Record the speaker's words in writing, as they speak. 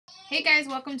Hey guys,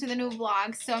 welcome to the new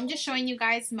vlog. So I'm just showing you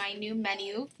guys my new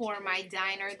menu for my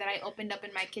diner that I opened up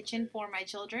in my kitchen for my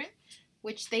children,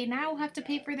 which they now have to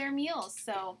pay for their meals.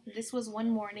 So this was one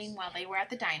morning while they were at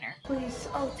the diner. Please,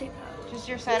 I'll take that. Just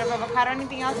your side of avocado.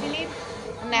 Anything else you need?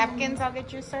 Napkins, I'll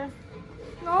get you, sir.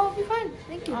 No, I'll be fine.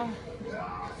 Thank you.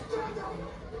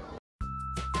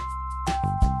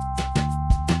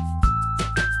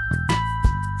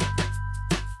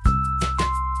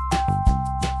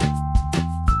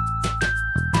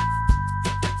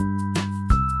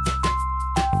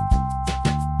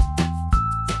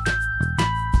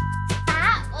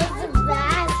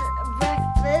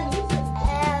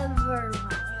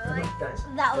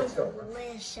 That was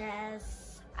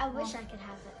delicious. I wish I could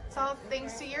have it. It's all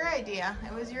thanks to your idea.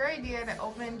 It was your idea to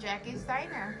open Jackie's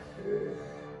Diner.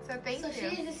 So thank you.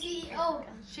 She's the CEO.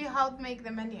 She helped make the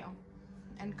menu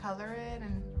and color it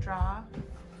and draw.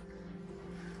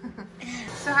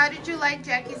 So how did you like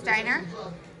Jackie's Diner?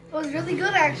 It was really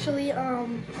good, actually.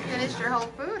 Finished your whole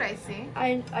food, I see.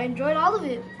 I enjoyed all of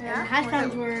it. Yeah? And hash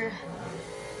browns were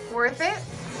Worth it?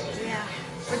 yeah.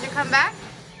 Would you come back?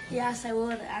 Yes, I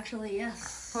would actually.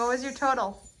 Yes. What was your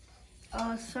total?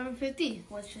 $7.50,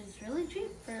 which is really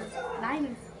cheap for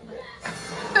dining.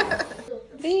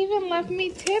 They even left me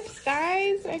tips,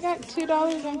 guys. I got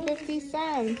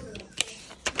 $2.50.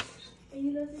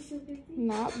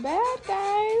 Not bad,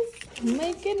 guys.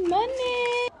 Making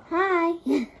money. Hi.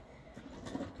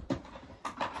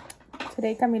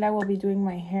 Today, Camila will be doing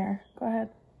my hair. Go ahead.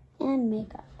 And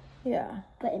makeup, Yeah.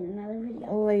 but in another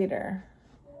video. Later.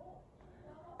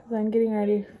 Because I'm getting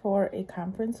ready for a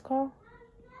conference call.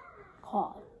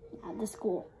 Call at the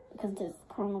school because there's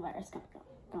coronavirus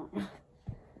going on.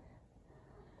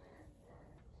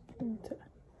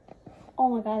 Oh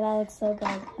my god, that looks so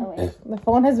good. Oh wait. The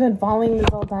phone has been falling this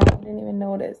whole time. I didn't even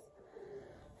notice.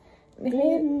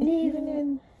 Didn't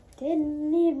even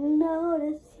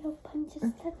notice your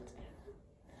punches slipped.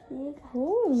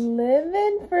 Ooh,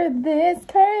 living for this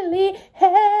curly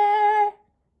hair.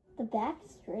 The back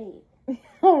straight.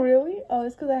 Oh, really? Oh,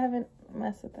 it's because I haven't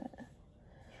messed with that.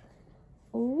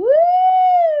 Woo!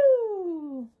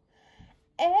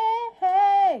 Hey,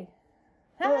 hey!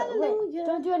 Hallelujah! Wait.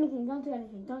 Don't do anything. Don't do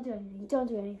anything. Don't do anything. Don't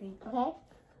do anything. Okay?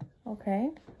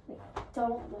 Okay. Wait,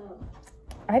 don't move.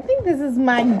 I think this is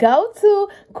my go-to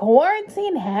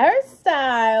quarantine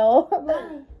hairstyle.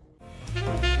 Bye.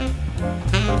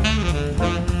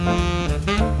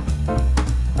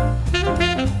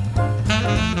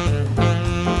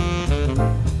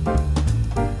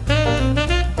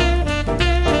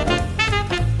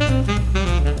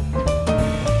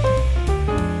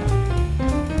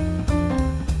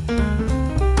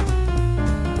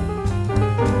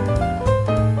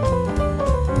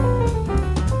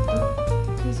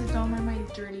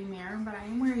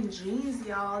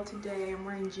 Today I'm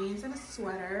wearing jeans and a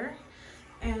sweater,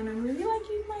 and I'm really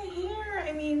liking my hair.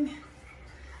 I mean,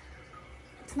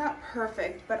 it's not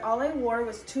perfect, but all I wore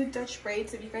was 2 Dutch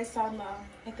braids. If you guys saw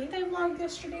I think I vlogged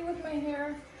yesterday with my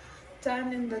hair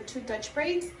done in the 2 Dutch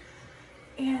braids,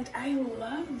 and I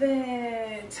love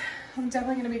it. I'm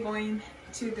definitely gonna be going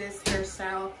to this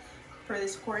hairstyle for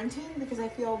this quarantine because I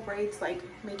feel braids like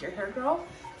make your hair grow,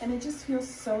 and it just feels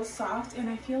so soft, and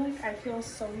I feel like I feel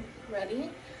so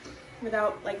ready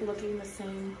without like looking the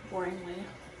same boring way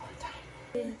all the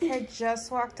time. I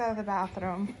just walked out of the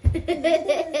bathroom. And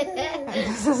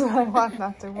this is what I walked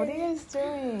out to. What are you guys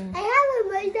doing? I have a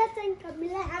makeup and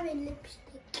Camila have a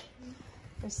lipstick.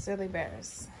 They're silly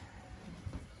bears.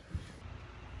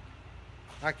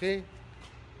 Aquí,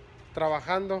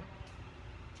 trabajando.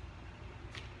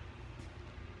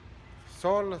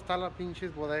 Solo están las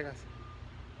pinches bodegas.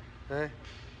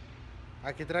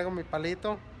 Aquí traigo mi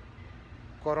palito.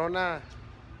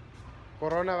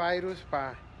 Coronavirus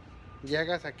para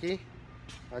llegas aquí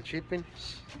al shipping.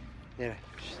 Mira.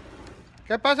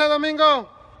 ¿Qué pasa, Domingo?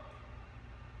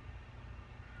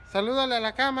 Salúdale a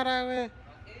la cámara, güey.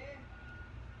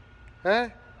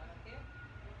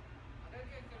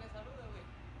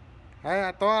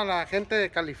 A toda la gente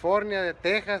de California, de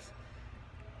Texas,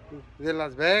 de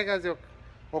Las Vegas, de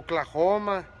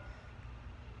Oklahoma,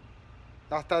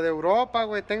 hasta de Europa,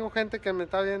 güey. Tengo gente que me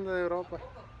está viendo de Europa.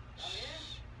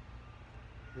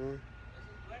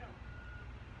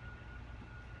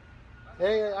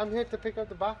 Hey, I'm here to pick up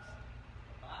the box.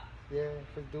 Yeah,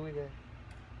 for Dewey there.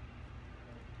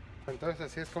 Entonces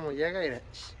así es como llega y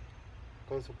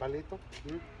con su palito.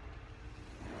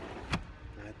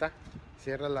 Ahí está.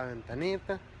 Cierra la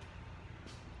ventanita.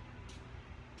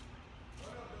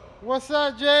 What's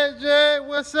up, JJ?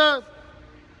 What's up?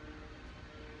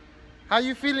 How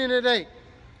you feeling today?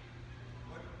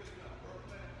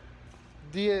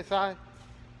 DSI.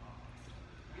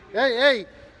 Hey,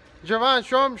 Javon,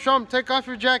 show him. Take off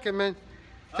your jacket, man.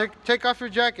 Take off your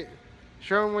jacket.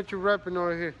 Show him what you're repping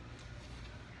over here.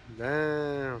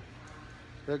 Damn.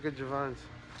 Look at Javon's.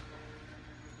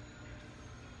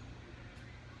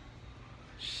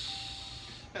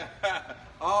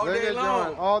 All Look day at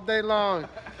long. Javon, all day long.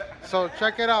 So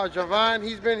check it out, Javon.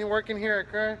 He's been working here at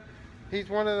Crema. He's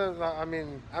one of the. I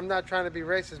mean, I'm not trying to be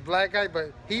racist, black guy,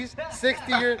 but he's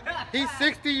 60 years. He's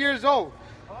 60 years old.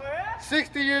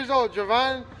 60 years old,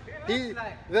 Javon.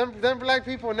 Them black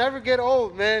people never get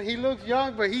old, man. He looks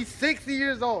young, but he's 60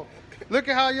 years old. Look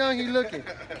at how young he's looking.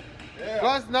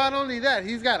 Plus, not only that,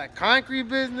 he's got a concrete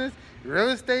business, real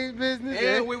estate business.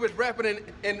 And we was rapping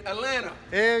in Atlanta.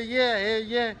 Hell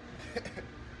yeah.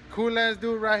 Cool ass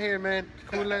dude right here, man.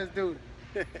 Cool ass dude.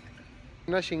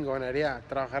 Una chingonería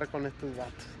trabajar con estos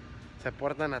vatos. Se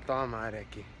portan a toda madre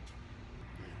aquí.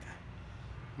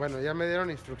 Bueno, ya me dieron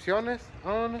instrucciones.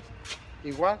 Vámonos.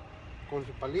 Igual, con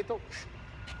su palito.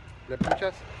 Le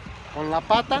puchas con la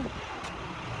pata.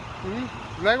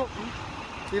 Luego,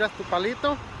 tiras tu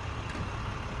palito.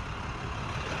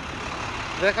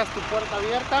 Dejas tu puerta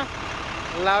abierta.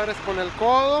 La abres con el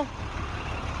codo.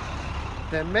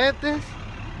 Te metes.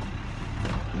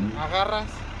 Agarras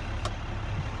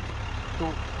tu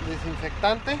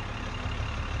desinfectante.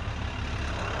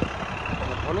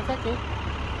 Lo pones aquí.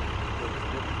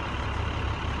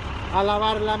 A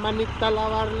lavar la manita, a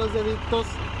lavar los deditos,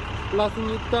 las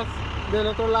uñitas, del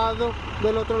otro lado,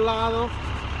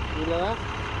 y le das.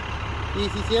 Y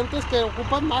si sientes que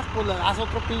ocupas más, pues le das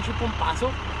otro pinche pompazo.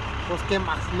 Pues qué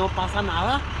más, no pasa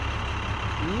nada.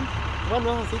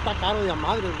 Bueno, eso sí está caro de a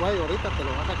madre, güey, ahorita te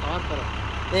lo vas a acabar,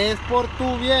 pero es por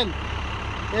tu bien.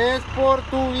 Es por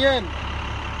tu bien.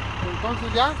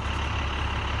 Entonces ya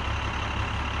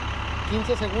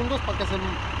 15 segundos para que se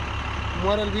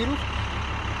muera el virus.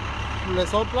 Le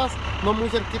soplas, no muy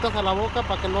cerquitas a la boca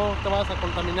para que no te vayas a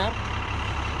contaminar.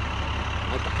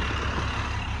 Ahí está.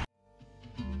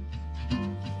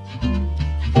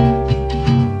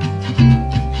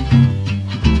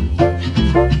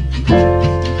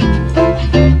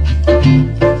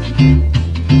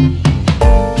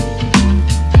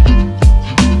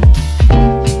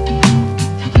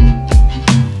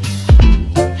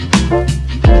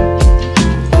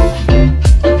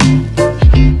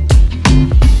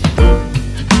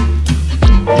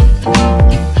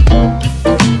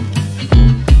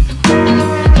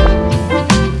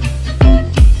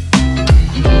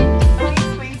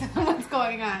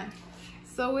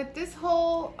 So with this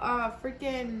whole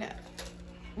freaking,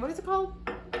 what is it called?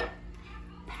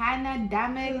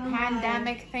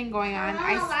 Pandemic thing going on,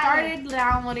 I started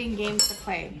downloading games to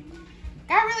play.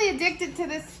 Got really addicted to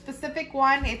this specific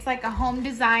one. It's like a home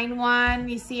design one.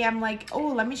 You see, I'm like, oh,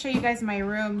 let me show you guys my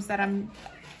rooms that I'm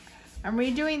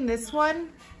redoing this one.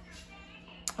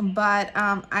 But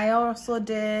I also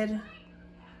did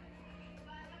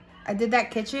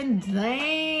that kitchen.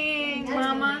 Dang,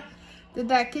 mama. Did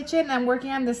that kitchen. I'm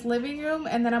working on this living room,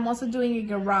 and then I'm also doing a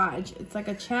garage. It's like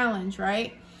a challenge,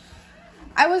 right?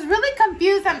 I was really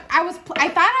confused. I thought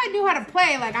I knew how to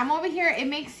play. Like, I'm over here. It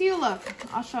makes you look.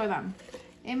 I'll show them.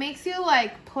 It makes you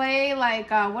like play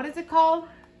like what is it called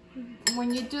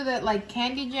when you do the like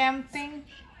candy jam thing?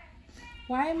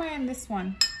 Why am I in this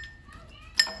one?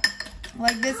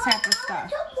 Like this type of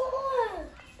stuff.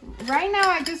 Right now,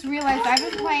 I just realized I've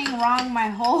been playing wrong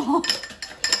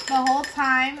the whole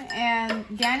time, and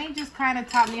Danny just kind of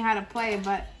taught me how to play,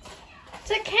 but It's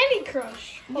like Candy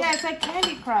Crush. yeah, it's like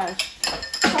Candy Crush.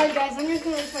 Sorry guys, I'm just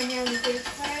gonna rinse my hair in this face.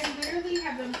 But I literally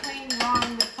have been playing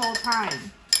wrong this whole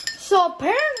time. So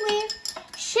apparently,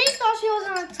 she thought she was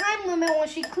on a time limit when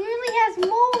she clearly has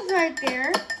moles right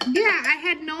there. Yeah, I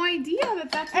had no idea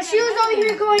that's what And she was over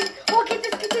here going, oh, get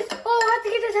this, oh, I have to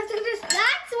get this.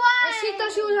 That's why. And she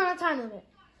thought she was on a time limit.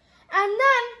 And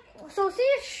then, so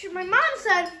see, my mom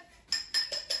said,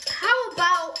 how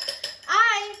about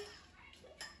I,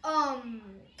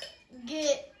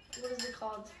 get, what is it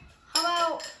called? How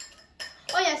about,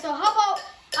 oh yeah, so how about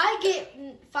I get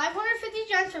 550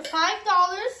 gems for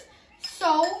 $5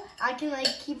 so I can like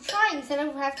keep trying instead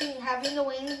of having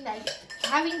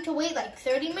to wait like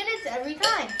 30 minutes every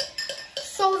time.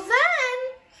 So then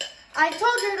I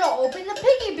told her to open the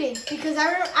piggy bank because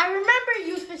I remember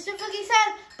you specifically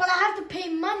said, but I have to pay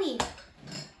money.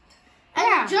 And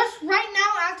Yeah. just right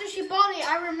now after she bought it,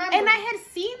 I remember. And I had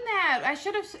seen that. I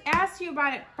should have asked you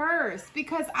about it first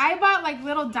because I bought like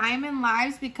little diamond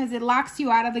lives because it locks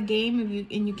you out of the game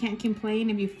and you can't complain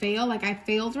if you fail. Like I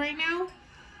failed right now,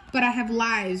 but I have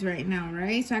lives right now,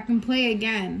 right? So I can play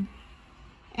again.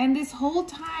 And this whole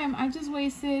time I just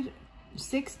wasted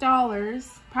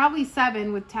 $6, probably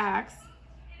 $7 with tax.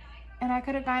 And I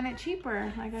could have gotten it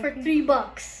cheaper. Like For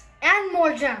 $3 and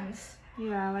more gems.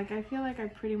 Yeah, like I feel like I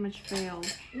pretty much failed.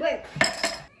 Wait.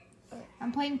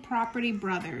 I'm playing Property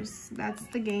Brothers. That's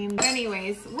the game.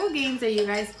 Anyways, what games are you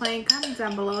guys playing? Comment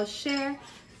down below. Share.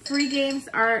 Free games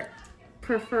are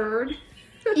preferred.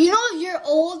 You know if you're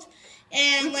old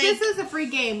and like this is a free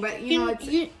game, but you know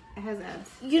it has ads.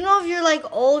 You know if you're like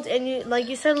old and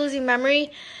you start losing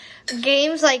memory,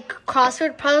 games like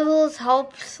crossword puzzles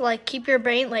helps like keep your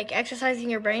brain like exercising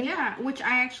your brain. Yeah, which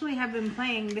I actually have been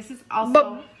playing. This is also.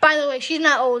 But by the way, she's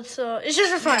not old, so it's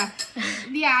just for fun.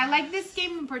 Yeah, I like this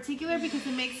game in particular because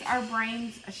it makes our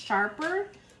brains sharper.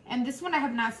 And this one I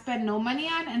have not spent no money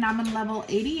on, and I'm on level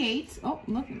 88. Oh,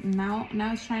 look, now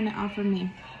it's trying to offer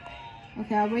me.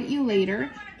 Okay, I'll rate you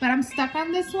later. But I'm stuck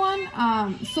on this one.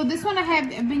 So this one I've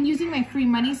been using my free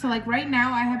money. So like right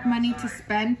now I have money to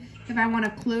spend if I want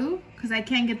a clue, because I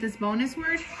can't get this bonus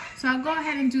word. So I'll go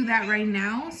ahead and do that right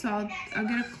now. So I'll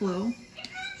get a clue.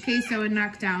 Okay, so it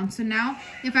knocked down. So now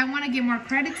if I want to get more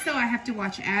credits though, I have to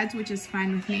watch ads, which is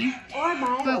fine with me.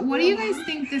 But what do you guys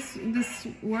think this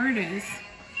word is?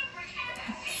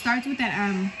 Starts with that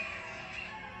M.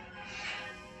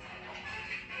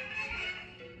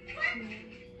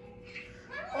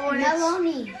 Oh,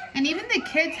 Melanie. And even the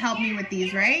kids help me with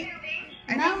these, right?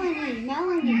 Melanie.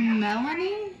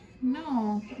 Melanie?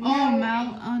 No. Oh,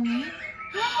 Melanie.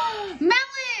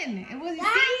 Melon! It was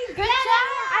Good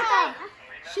job.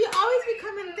 She always be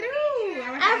coming through.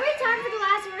 Every time for the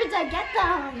last words I get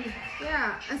them.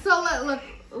 Yeah. And so look,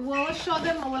 we'll show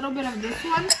them a little bit of this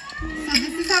one. So this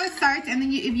is how it starts, and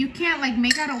then if you can't like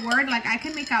make out a word, like I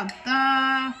can make out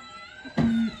the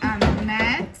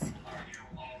met.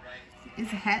 Is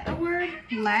het a word?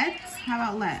 Let? How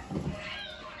about let?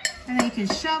 And then you can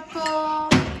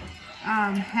shuffle.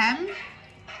 Hem.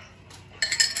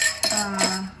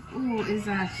 Ooh, is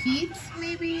a heat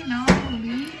maybe? No,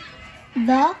 meat.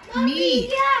 The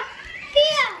Meat.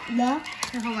 The.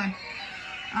 Here, hold on.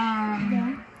 I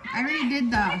already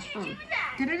did the.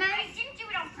 Didn't I?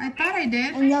 I thought I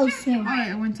did. And those two. Oh,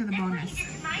 yeah, I went to the bonus.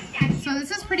 So this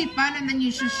is pretty fun, and then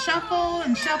you just shuffle,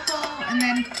 and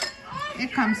then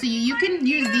it comes. So you can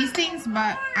use these things,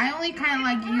 but I only kind of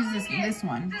like use this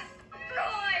one.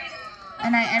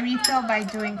 And I refill by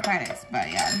doing credits. But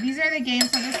yeah, these are the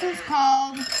games. So this is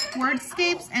called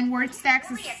Wordscapes, and Word Stacks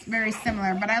is very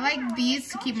similar. But I like these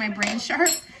to keep my brain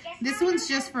sharp. This one's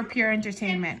just for pure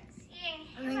entertainment.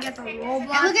 And then get the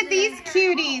Roblox. And look at these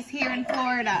cuties here in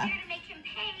Florida.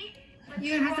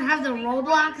 You're gonna have to have the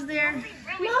Roblox there.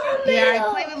 Mommy. Yeah,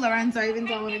 I play with Lorenzo even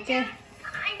though I wanted to.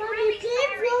 Mommy,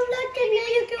 give Roblox and then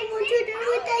you can want to do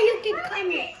with that, you can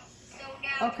come in.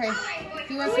 Okay,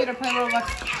 he wants me to play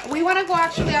Roblox. We want to go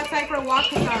actually outside for a walk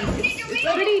because it's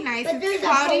pretty nice. But there's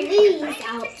cloudy. a police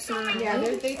outside. Yeah,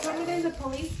 they told me there's a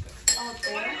police out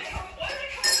there.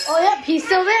 Oh, yep, he's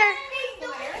still there.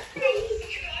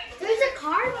 There's a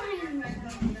car behind him.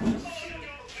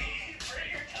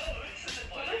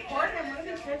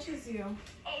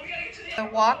 The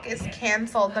walk is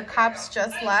canceled. The cops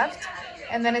just left,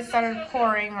 and then it started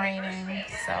pouring, raining.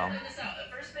 So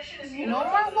no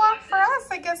more walk for us.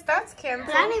 I guess that's canceled.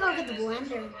 But I need to go get the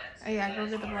blender. Oh, yeah, go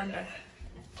get the blender.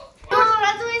 No,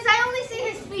 that's the reason I only see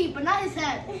his feet, but not his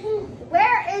head.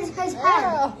 Where is his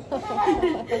head?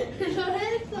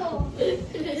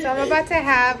 So I'm about to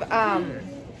have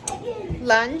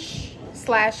lunch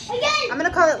slash, I'm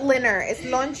gonna call it dinner. It's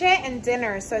lonche and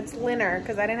dinner, so it's dinner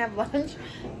because I didn't have lunch.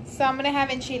 So I'm gonna have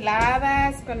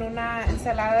enchiladas con una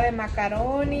ensalada de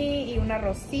macaroni y un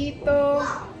arrocito.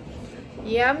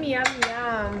 Yum, yum,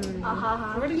 yum.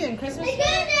 What are you doing, Christmas?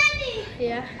 Again, Annie.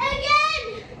 Yeah.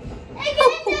 Again.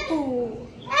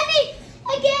 Annie.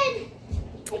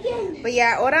 Again. But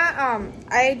yeah, ahora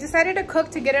I decided to cook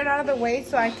to get it out of the way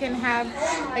so I can have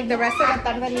like the rest of la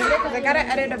tarde libre because I gotta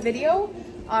edit a video.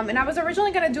 And I was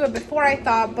originally gonna do it before I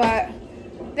thought, but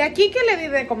de aquí que le di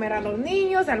de comer a los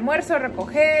niños, almuerzo,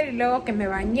 recoger, y luego que me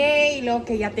bañé, y luego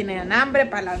que ya tenían hambre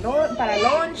para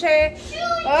lonche.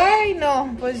 Ay,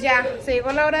 no, pues ya, se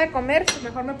llegó la hora de comer,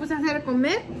 mejor me puse a hacer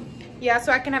comer. Yeah,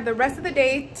 so I can have the rest of the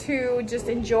day to just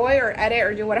enjoy or edit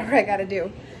or do whatever I gotta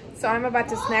do. So I'm about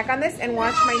to snack on this and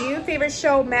watch my new favorite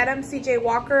show, Madam C.J.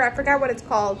 Walker. I forgot what it's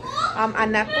called, on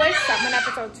Netflix. I'm on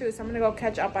episode 2, so I'm gonna go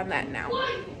catch up on that now.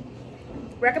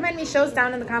 Recommend me shows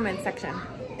down in the comments section.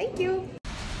 Thank you.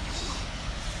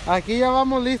 Aquí ya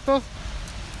vamos listos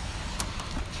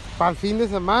para el fin de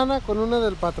semana con una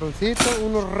del patroncito,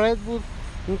 unos Red Bull,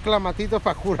 un clamatito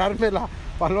para curármela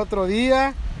para el otro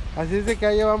día. Así es de que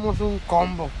ahí llevamos un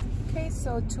combo. Okay,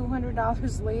 So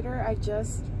 $200 later, I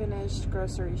just finished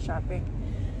grocery shopping.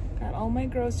 Got all my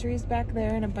groceries back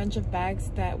there and a bunch of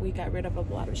bags that we got rid of a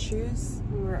lot of shoes.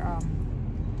 We were,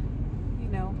 you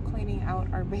know, cleaning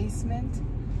out our basement.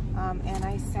 And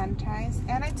I sanitized.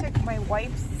 And I took my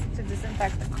wipes to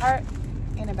disinfect the cart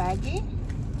in a baggie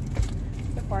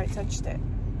before I touched it.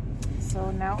 So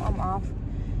now I'm off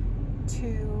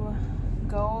to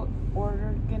go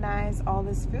organize all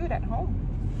this food at home.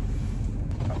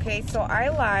 Okay, so I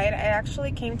lied. I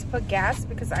actually came to put gas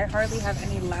because I hardly have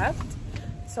any left.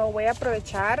 So voy a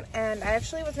aprovechar, and I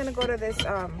actually was gonna go to this,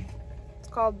 it's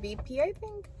called BP, I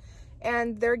think.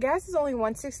 And their gas is only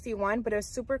 $1.61, but it was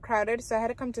super crowded, so I had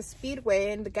to come to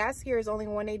Speedway, and the gas here is only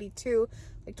 $1.82,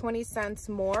 like 20 cents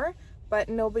more, but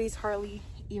nobody's hardly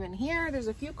even here. There's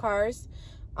a few cars.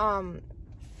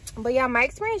 But yeah, my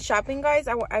experience shopping, guys,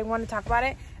 I want to talk about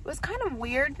it. It was kind of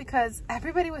weird because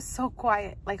everybody was so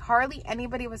quiet. Like, hardly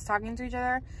anybody was talking to each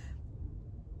other.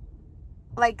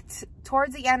 Like,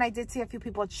 towards the end, I did see a few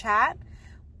people chat.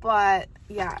 But,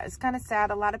 yeah, it's kind of sad.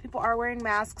 A lot of people are wearing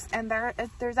masks. And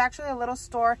there's actually a little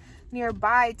store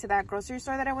nearby to that grocery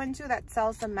store that I went to that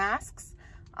sells the masks.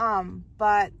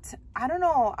 But, I don't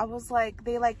know. I was like,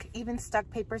 they, like, even stuck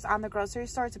papers on the grocery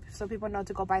store so people know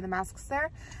to go buy the masks there.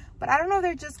 But I don't know,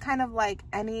 they're just kind of like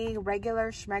any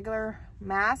regular schmegular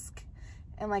mask.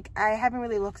 And like, I haven't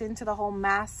really looked into the whole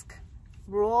mask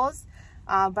rules.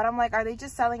 But I'm like, are they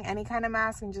just selling any kind of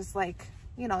mask and just like,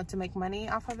 you know, to make money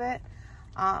off of it?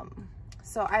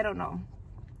 So I don't know.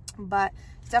 But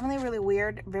it's definitely really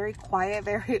weird, very quiet,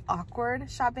 very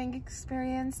awkward shopping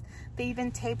experience. They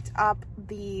even taped up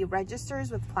the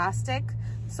registers with plastic.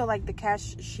 So like the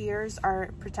cashiers are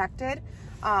protected.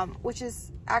 Which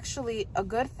is actually a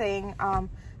good thing,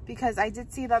 because I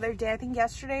did see the other day, I think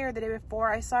yesterday or the day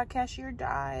before, I saw a cashier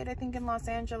died, I think in Los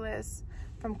Angeles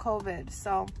from COVID.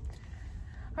 So,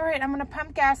 all right, I'm gonna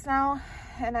pump gas now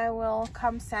and I will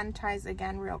come sanitize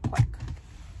again real quick.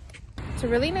 It's a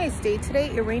really nice day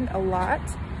today. It rained a lot.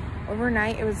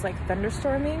 Overnight, it was like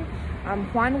thunderstorming.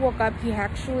 Juan woke up, he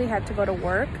actually had to go to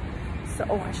work. So,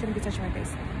 oh, I shouldn't be touching my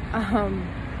face.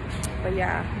 But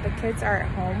yeah, the kids are at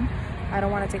home. I don't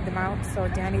want to take them out, so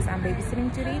Danny's on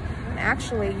babysitting duty. And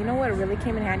actually, you know what really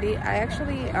came in handy? I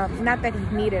actually, not that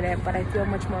he needed it, but I feel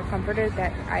much more comforted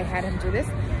that I had him do this.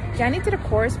 Danny did a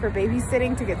course for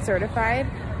babysitting to get certified,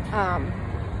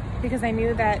 because I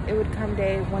knew that it would come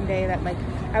one day that like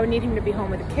I would need him to be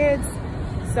home with the kids.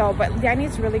 So, but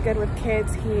Danny's really good with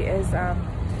kids. He is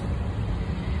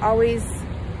always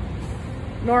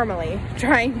normally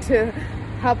trying to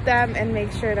help them and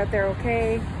make sure that they're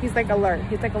okay. He's like alert.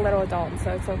 He's like a little adult,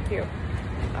 so it's so cute.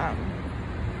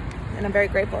 And I'm very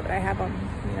grateful that I have him,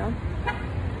 you know.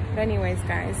 But anyways,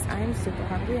 guys, I'm super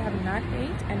hungry. I have not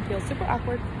ate and feel super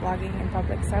awkward vlogging in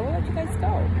public, so I will let you guys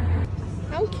go.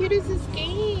 How cute is this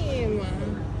game?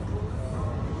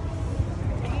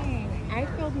 Dang, I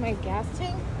filled my gas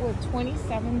tank with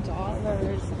 $27.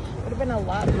 Would have been a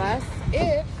lot less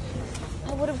if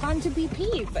I would have gone to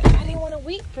BP, but I didn't want to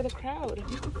wait for the crowd.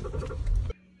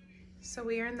 So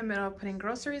we are in the middle of putting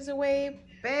groceries away,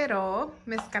 pero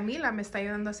Miss Camila me está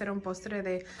ayudando a hacer un postre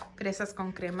de fresas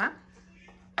con crema.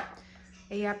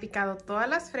 Ella ha picado todas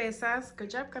las fresas.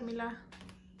 Good job, Camila.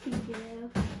 Thank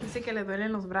you. Dice que le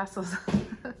duelen los brazos.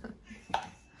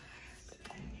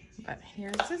 But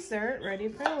here's dessert ready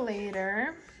for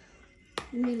later.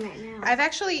 Me right now. I've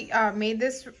actually made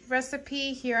this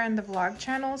recipe here on the vlog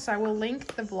channel, so I will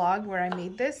link the vlog where I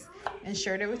made this and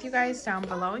shared it with you guys down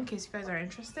below in case you guys are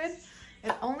interested.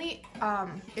 It only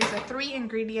is a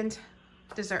 3-ingredient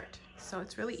dessert, so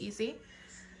it's really easy.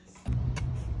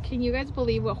 Can you guys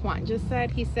believe what Juan just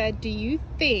said? He said, do you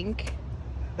think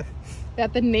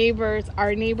that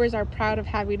our neighbors are proud of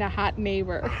having a hot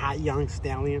neighbor? A hot young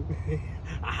stallion.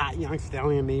 A hot young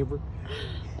stallion neighbor.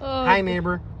 Oh, hi,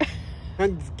 neighbor.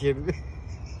 I'm just kidding. Why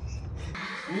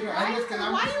are you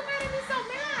mad at me so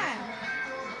mad?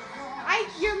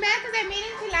 You're mad because I made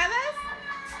enchiladas?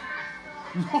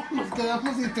 No, nos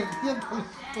quedamos sin tortilla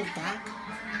total.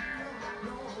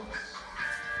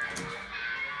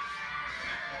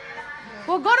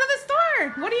 Well, go to the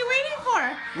store. What are you waiting for?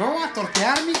 No, a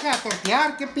tortear, mija, a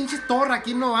tortear. ¿Qué pinches torre?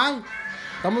 Aquí no hay.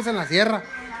 Estamos en la sierra.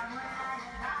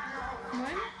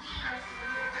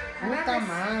 Puta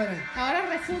madre. Ahora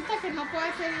resulta que no puedo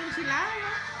hacer enchiladas, ¿no?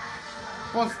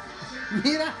 Pues,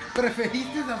 mira,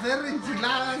 preferiste hacer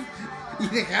enchiladas y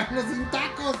dejarnos sin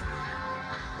tacos.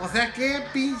 O sea, ¿qué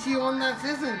pinche onda es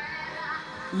eso?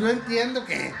 Yo entiendo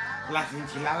que las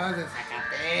enchiladas de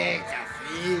Zacatecas,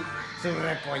 sí, su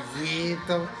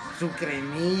repollito, su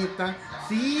cremita.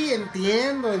 Sí,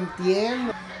 entiendo.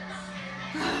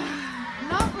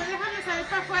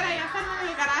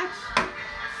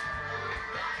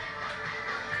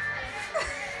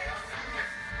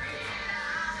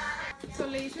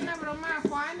 le hice una broma a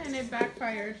Juan and it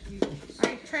backfired.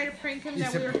 I tried to prank him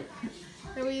that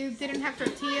we didn't have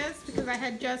tortillas because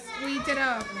we did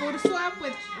a food swap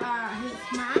with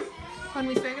his mom con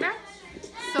mi suegra.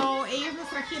 So ellos nos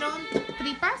trajeron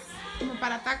tripas como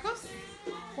para tacos.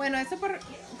 Bueno, eso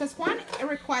because Juan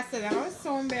requested it. I was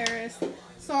so embarrassed.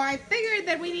 So I figured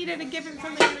that we needed to give him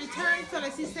something in return. So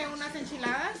les hice unas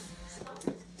enchiladas.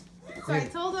 So I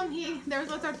told him there was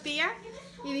no tortilla.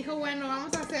 Y dijo, bueno,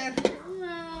 vamos a hacer. No,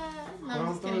 I'm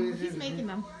just kidding. He's making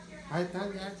them. Ahí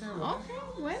está, ya está. Okay,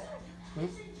 well.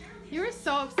 You were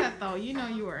so upset though. You know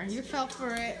you were. You fell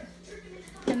for it.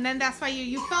 And then that's why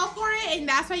you fell for it, and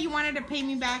that's why you wanted to pay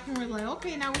me back. And we're like,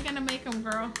 okay, now we're gonna make them,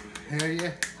 girl. Hell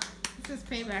yeah. This is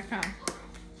payback, huh?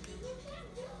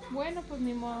 Bueno, pues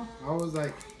ni modo. I was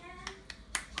like,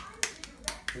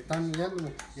 me están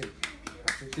mirando.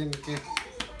 Así tiene que.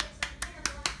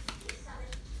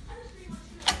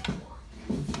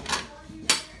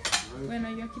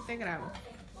 Bueno, yo aquí te grabo.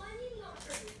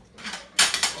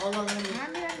 Hola,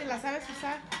 mira, ni la sabes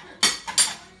usar.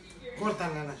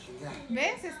 Córtala la chingada.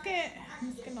 ¿Ves? Es que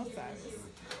no sabes.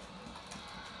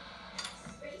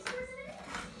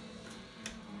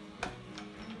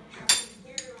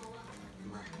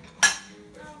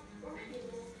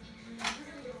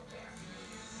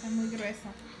 Está muy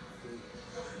gruesa.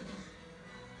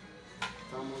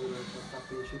 Está muy gruesa. Esta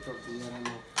pinche tortillera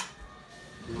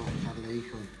no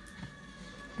halation.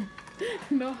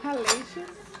 No halation.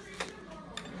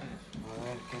 A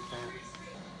ver, ¿qué tal?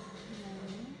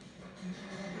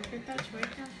 ¿Qué tal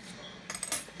chueca?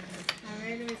 A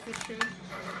ver, ¿es true?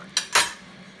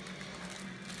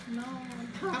 No,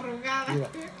 está arrugada.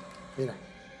 Mira.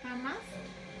 ¿Jamás?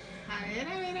 A ver.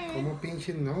 ¿Cómo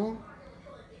pinche no?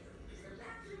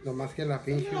 Nomás que la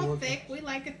pinche. A little thick. We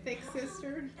like a thick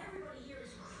sister.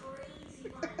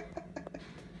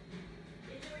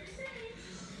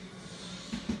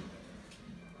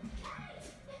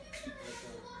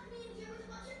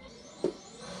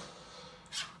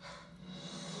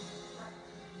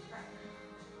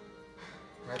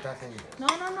 No.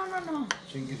 No.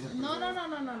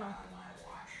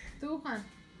 Tú, Juan.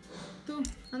 Tú,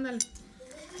 ándale.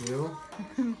 ¿Yo?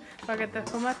 Para que te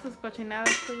comas tus cochinadas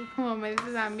tú, como me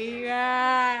dices,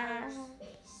 amiga.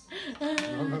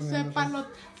 Sépalo.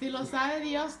 Si lo sabe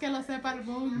Dios, que lo sepa el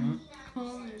mundo.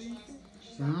 Como me dices.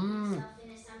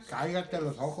 Cállate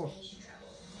los ojos.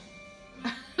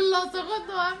 Los ojos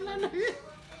no hablan.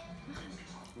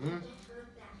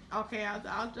 Okay,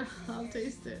 I'll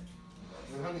taste it.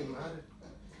 No es ni madre.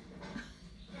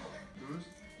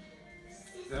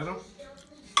 ¿Cero?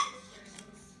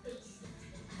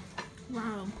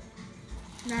 Wow.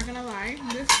 Not gonna lie,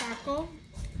 this taco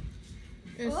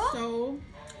is so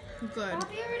good.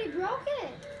 Poppy already broke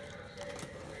it.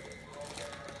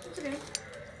 It's okay.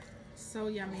 So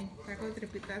yummy. Taco de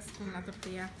tripitas con la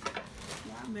tortilla.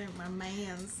 My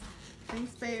man's.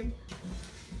 Thanks, babe.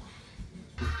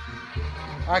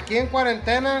 Aquí en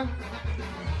cuarentena,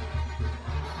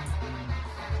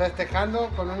 festejando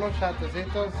con unos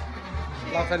chatecitos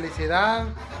la felicidad,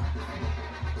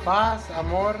 paz,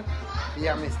 amor y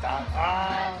amistad.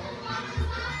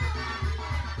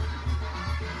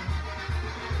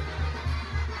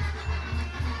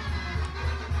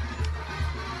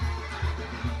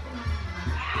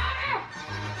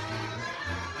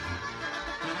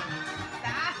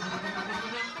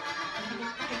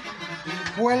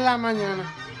 Fue en la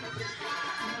mañana.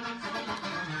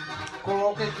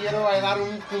 Como que quiero bailar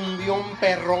un cumbión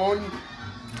perrón.